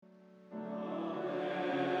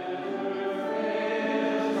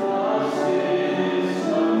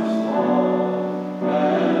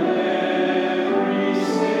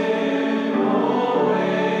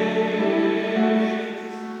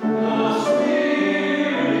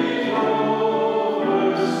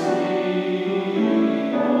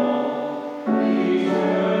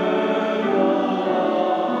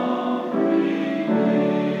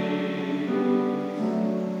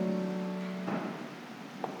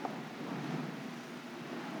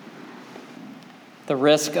the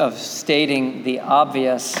risk of stating the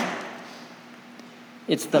obvious,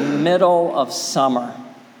 it's the middle of summer.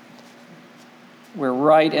 We're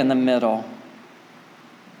right in the middle.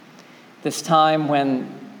 This time when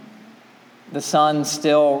the sun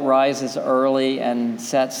still rises early and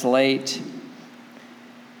sets late,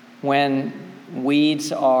 when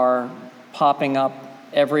weeds are popping up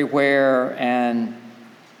everywhere and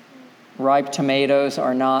ripe tomatoes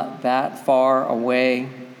are not that far away.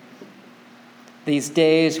 These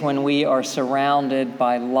days when we are surrounded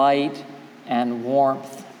by light and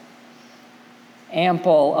warmth,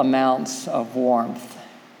 ample amounts of warmth.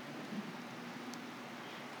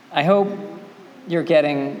 I hope you're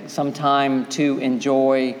getting some time to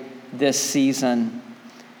enjoy this season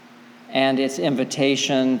and its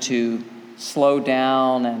invitation to slow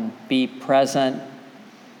down and be present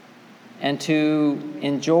and to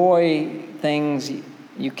enjoy things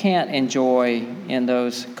you can't enjoy in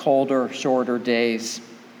those colder, shorter days.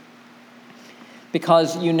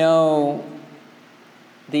 Because you know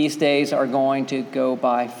these days are going to go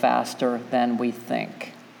by faster than we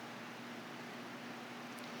think.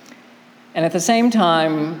 And at the same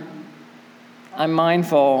time, I'm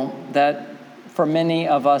mindful that for many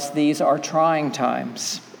of us, these are trying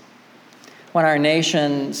times. When our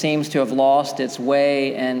nation seems to have lost its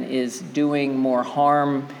way and is doing more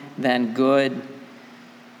harm than good,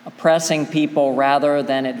 oppressing people rather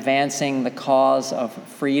than advancing the cause of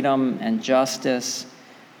freedom and justice,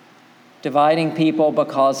 dividing people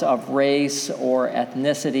because of race or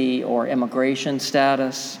ethnicity or immigration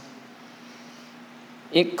status.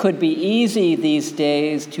 It could be easy these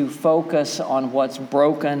days to focus on what's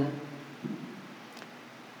broken,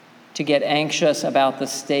 to get anxious about the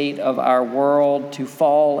state of our world, to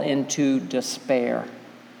fall into despair.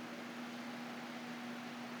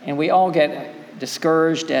 And we all get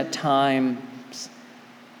discouraged at times,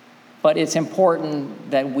 but it's important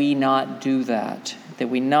that we not do that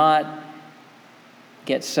we not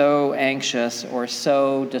get so anxious or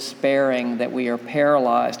so despairing that we are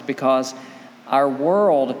paralyzed, because our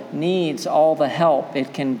world needs all the help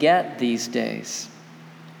it can get these days.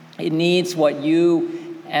 It needs what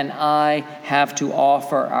you and I have to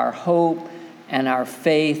offer, our hope and our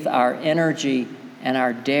faith, our energy and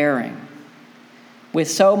our daring. With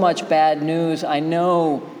so much bad news, I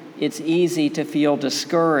know it's easy to feel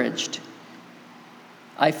discouraged.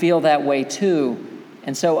 I feel that way too.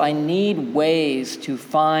 And so I need ways to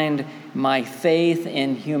find my faith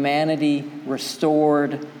in humanity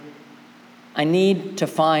restored. I need to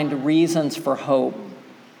find reasons for hope.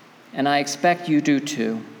 And I expect you do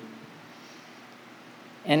too.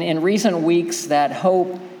 And in recent weeks, that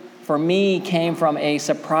hope for me came from a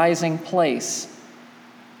surprising place: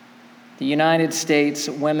 the United States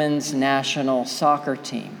women's national soccer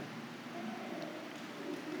team.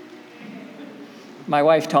 My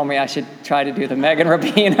wife told me I should try to do the Megan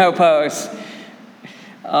Rapinoe pose.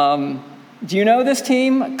 Do you know this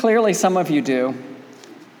team? Clearly some of you do.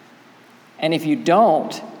 And if you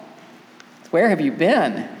don't, where have you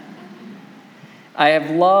been? I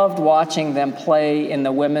have loved watching them play in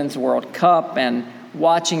the Women's World Cup and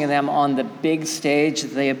watching them on the big stage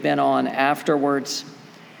that they have been on afterwards.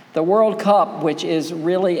 The World Cup, which is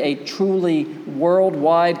really a truly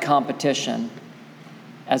worldwide competition,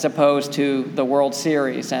 as opposed to the World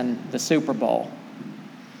Series and the Super Bowl.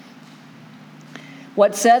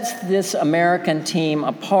 What sets this American team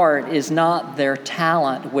apart is not their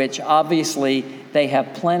talent, which obviously they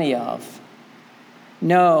have plenty of.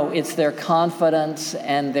 No, it's their confidence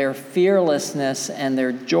and their fearlessness and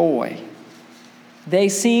their joy. They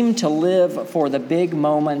seem to live for the big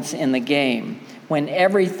moments in the game, when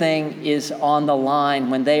everything is on the line,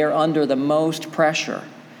 when they are under the most pressure.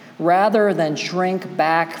 Rather than shrink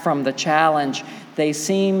back from the challenge, they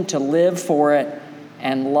seem to live for it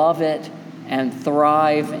and love it and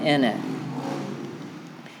thrive in it.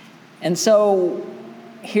 And so,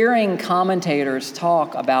 hearing commentators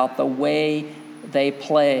talk about the way they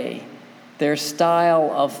play, their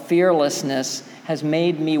style of fearlessness, has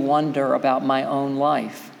made me wonder about my own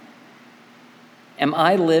life. Am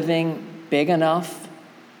I living big enough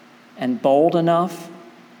and bold enough?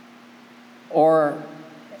 Or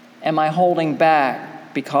am I holding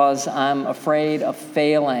back because I'm afraid of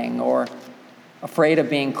failing or afraid of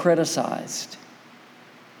being criticized?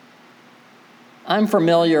 I'm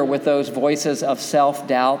familiar with those voices of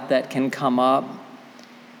self-doubt that can come up,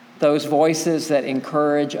 those voices that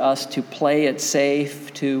encourage us to play it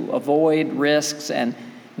safe, to avoid risks and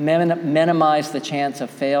minimize the chance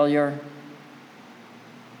of failure.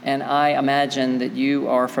 And I imagine that you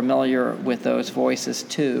are familiar with those voices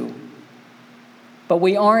too. But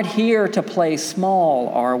we aren't here to play small,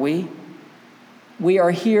 are we? We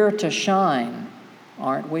are here to shine,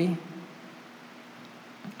 aren't we?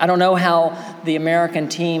 I don't know how the American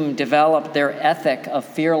team developed their ethic of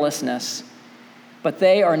fearlessness, but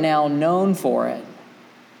they are now known for it.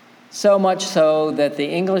 So much so that the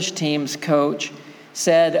English team's coach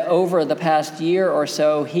said over the past year or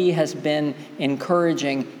so, he has been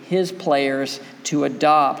encouraging his players to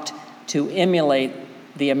emulate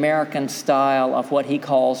the American style of what he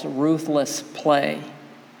calls ruthless play.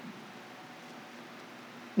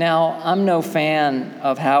 Now, I'm no fan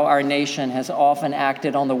of how our nation has often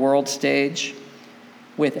acted on the world stage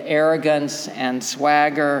with arrogance and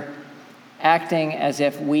swagger, acting as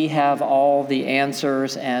if we have all the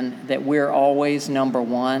answers and that we're always number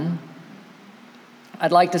one.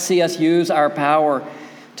 I'd like to see us use our power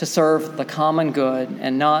to serve the common good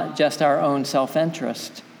and not just our own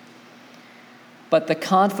self-interest. But the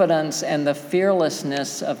confidence and the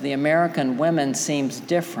fearlessness of the American women seems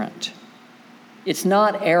different. It's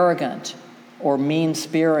not arrogant or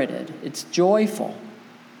mean-spirited. It's joyful.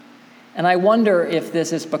 And I wonder if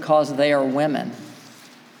this is because they are women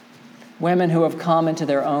who have come into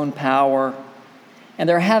their own power, and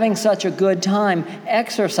they're having such a good time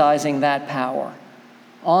exercising that power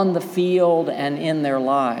on the field and in their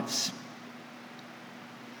lives.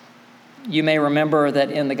 You may remember that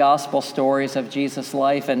in the gospel stories of Jesus'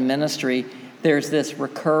 life and ministry, there's this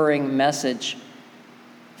recurring message,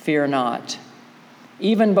 fear not.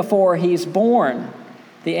 Even before he's born,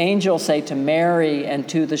 the angels say to Mary and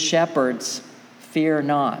to the shepherds, fear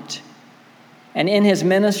not. And in his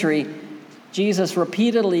ministry, Jesus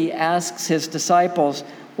repeatedly asks his disciples,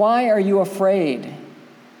 why are you afraid?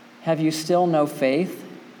 Have you still no faith?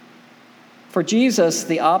 For Jesus,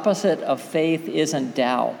 the opposite of faith isn't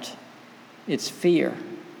doubt, it's fear.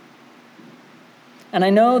 And I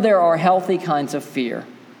know there are healthy kinds of fear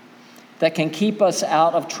that can keep us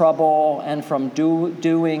out of trouble and from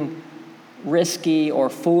doing risky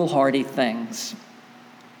or foolhardy things.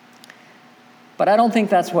 But I don't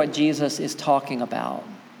think that's what Jesus is talking about.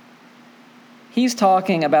 He's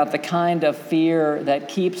talking about the kind of fear that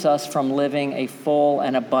keeps us from living a full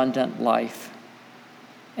and abundant life.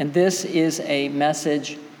 And this is a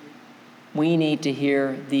message we need to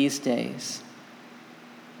hear these days.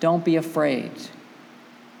 Don't be afraid.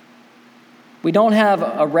 We don't have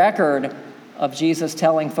a record of Jesus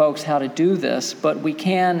telling folks how to do this, but we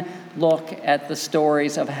can look at the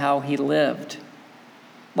stories of how he lived.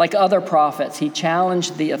 Like other prophets, he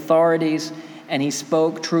challenged the authorities and he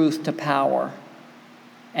spoke truth to power.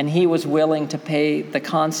 And he was willing to pay the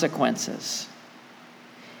consequences.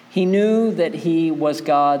 He knew that he was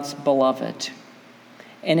God's beloved.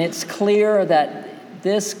 And it's clear that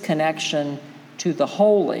this connection to the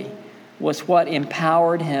holy was what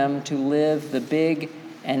empowered him to live the big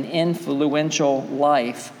and influential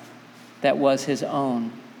life that was his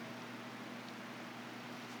own.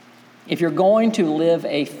 If you're going to live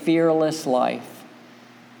a fearless life,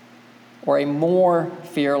 or a more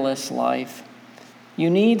fearless life,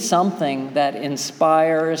 you need something that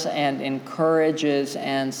inspires and encourages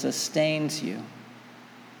and sustains you.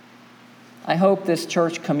 I hope this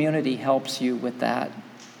church community helps you with that.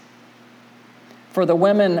 For the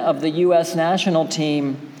women of the U.S. national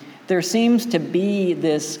team, there seems to be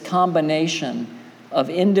this combination of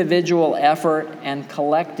individual effort and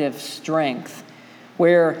collective strength,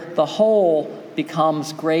 where the whole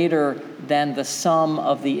becomes greater than the sum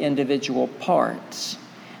of the individual parts.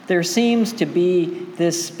 There seems to be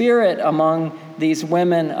this spirit among these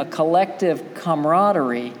women, a collective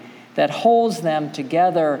camaraderie that holds them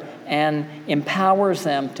together and empowers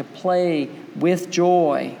them to play with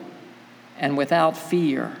joy and without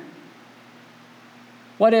fear.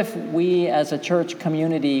 What if we as a church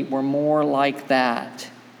community were more like that?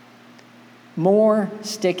 More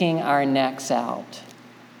sticking our necks out,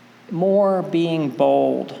 more being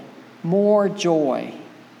bold, more joy.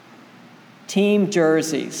 Team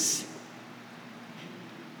jerseys.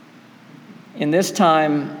 In this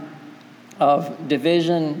time of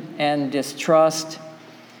division and distrust,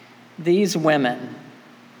 these women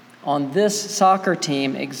on this soccer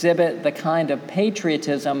team exhibit the kind of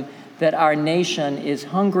patriotism that our nation is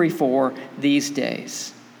hungry for these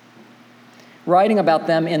days. Writing about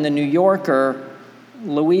them in The New Yorker,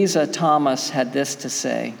 Louisa Thomas had this to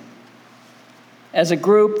say: as a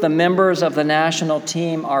group, the members of the national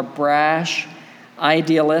team are brash,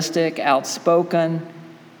 idealistic, outspoken,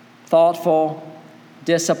 thoughtful,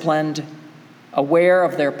 disciplined, aware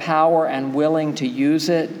of their power and willing to use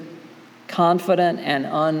it, confident and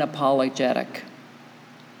unapologetic.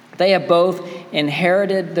 They have both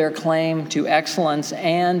inherited their claim to excellence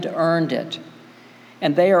and earned it.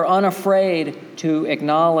 and they are unafraid to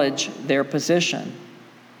acknowledge their position.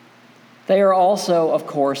 They are also, of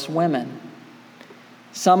course, women.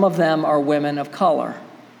 Some of them are women of color.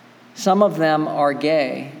 Some of them are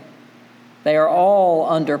gay. They are all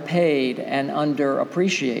underpaid and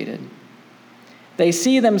underappreciated. They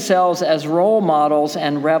see themselves as role models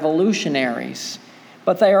and revolutionaries,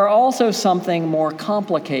 but they are also something more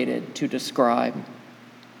complicated to describe.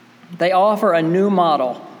 They offer a new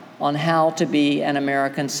model on how to be an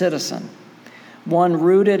American citizen, one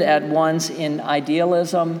rooted at once in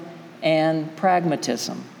idealism and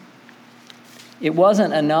pragmatism. It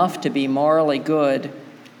wasn't enough to be morally good.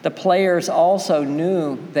 The players also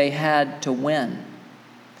knew they had to win.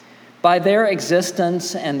 By their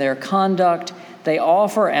existence and their conduct, they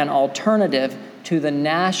offer an alternative to the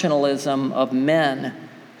nationalism of men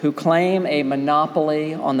who claim a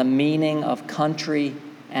monopoly on the meaning of country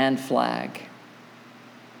and flag.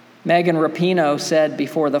 Megan Rapinoe said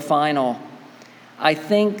before the final, "I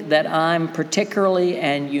think that I'm particularly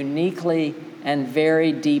and uniquely and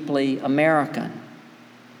very deeply American."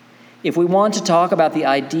 If we want to talk about the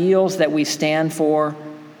ideals that we stand for,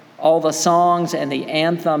 all the songs and the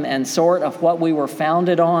anthem and sort of what we were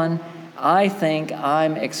founded on, I think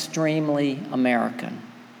I'm extremely American.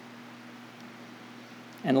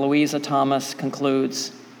 And Louisa Thomas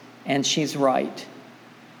concludes, and she's right.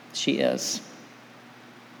 She is.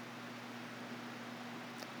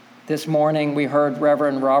 This morning we heard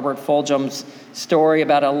Reverend Robert Fulghum's story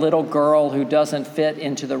about a little girl who doesn't fit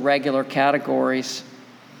into the regular categories.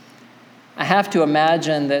 I have to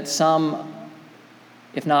imagine that some,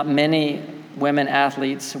 if not many, women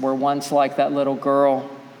athletes were once like that little girl,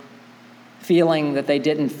 feeling that they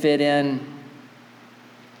didn't fit in.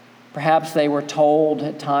 Perhaps they were told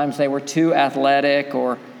at times they were too athletic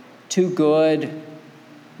or too good,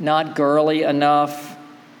 not girly enough.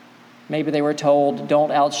 Maybe they were told,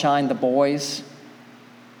 don't outshine the boys.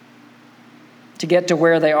 To get to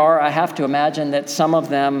where they are, I have to imagine that some of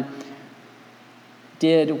them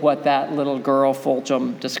did what that little girl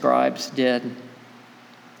Fulghum describes did.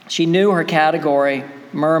 She knew her category,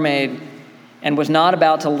 mermaid, and was not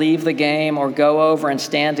about to leave the game or go over and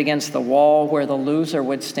stand against the wall where the loser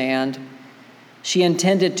would stand. She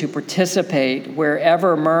intended to participate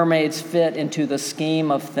wherever mermaids fit into the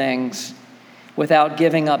scheme of things without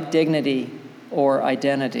giving up dignity or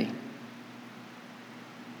identity.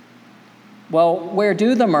 Well, where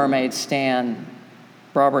do the mermaids stand?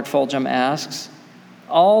 Robert Fulghum asks.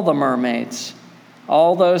 All the mermaids,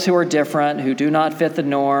 all those who are different, who do not fit the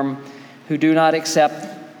norm, who do not accept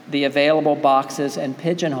the available boxes and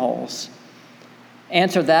pigeonholes.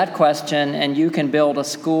 Answer that question and you can build a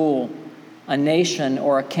school, a nation,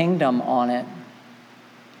 or a kingdom on it.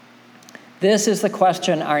 This is the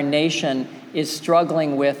question our nation is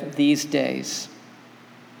struggling with these days.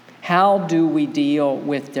 How do we deal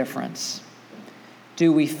with difference?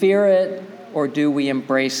 Do we fear it or do we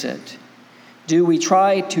embrace it? Do we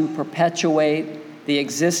try to perpetuate the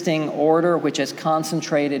existing order which has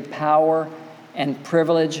concentrated power and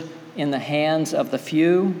privilege in the hands of the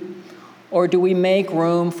few? Or do we make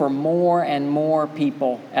room for more and more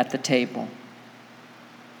people at the table?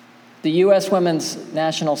 The U.S. women's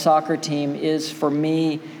national soccer team is, for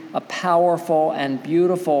me, a powerful and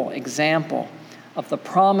beautiful example of the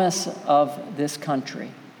promise of this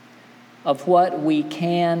country, of what we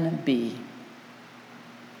can be.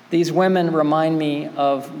 These women remind me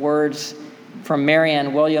of words from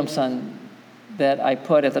Marianne Williamson that I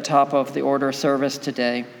put at the top of the order service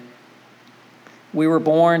today. We were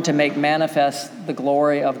born to make manifest the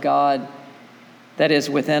glory of God that is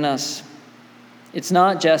within us. It's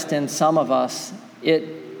not just in some of us, it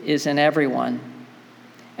is in everyone.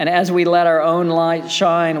 And as we let our own light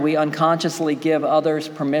shine, we unconsciously give others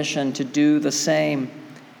permission to do the same.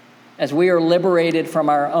 As we are liberated from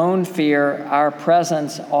our own fear, our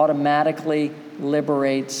presence automatically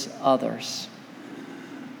liberates others.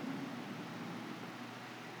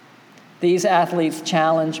 These athletes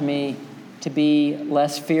challenge me to be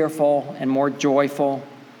less fearful and more joyful,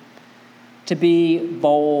 to be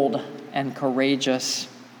bold and courageous,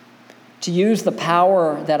 to use the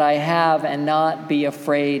power that I have and not be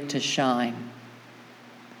afraid to shine.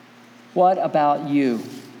 What about you?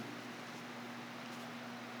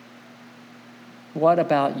 What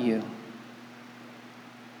about you?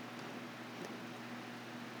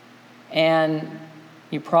 And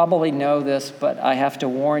you probably know this, but I have to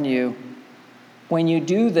warn you. When you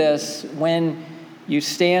do this, when you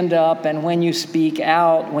stand up and when you speak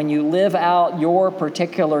out, when you live out your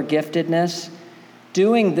particular giftedness,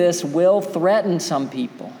 doing this will threaten some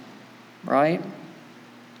people, right?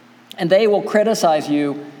 And they will criticize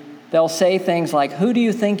you They'll say things like, "Who do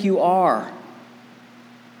you think you are?"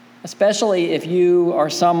 Especially if you are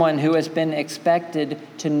someone who has been expected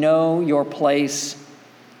to know your place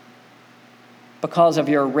because of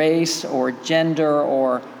your race or gender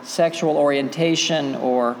or sexual orientation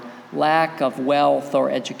or lack of wealth or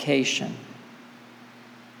education.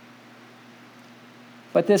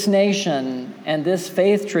 But this nation and this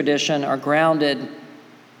faith tradition are grounded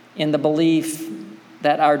in the belief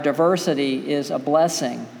that our diversity is a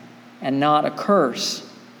blessing and not a curse.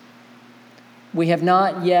 We have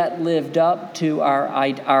not yet lived up to our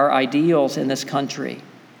ideals in this country.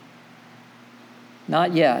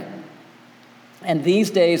 Not yet. And these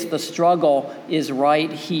days, the struggle is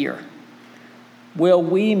right here. Will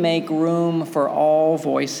we make room for all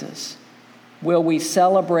voices? Will we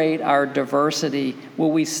celebrate our diversity?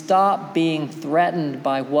 Will we stop being threatened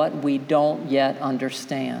by what we don't yet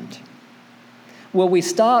understand? Will we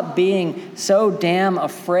stop being so damn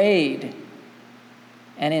afraid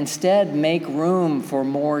and instead make room for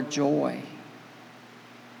more joy?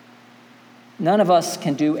 None of us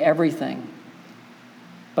can do everything,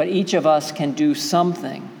 but each of us can do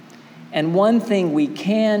something. And one thing we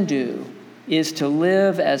can do is to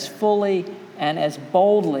live as fully and as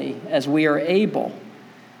boldly as we are able,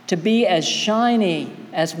 to be as shiny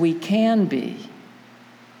as we can be.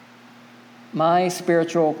 My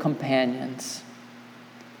spiritual companions,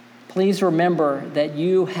 please remember that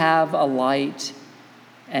you have a light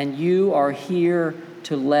and you are here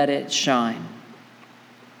to let it shine.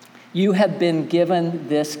 You have been given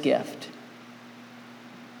this gift.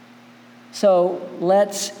 So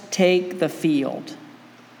let's take the field.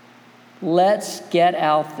 Let's get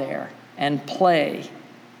out there and play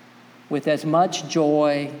with as much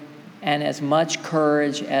joy and as much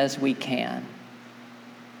courage as we can,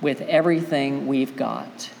 with everything we've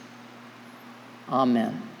got.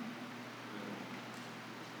 Amen.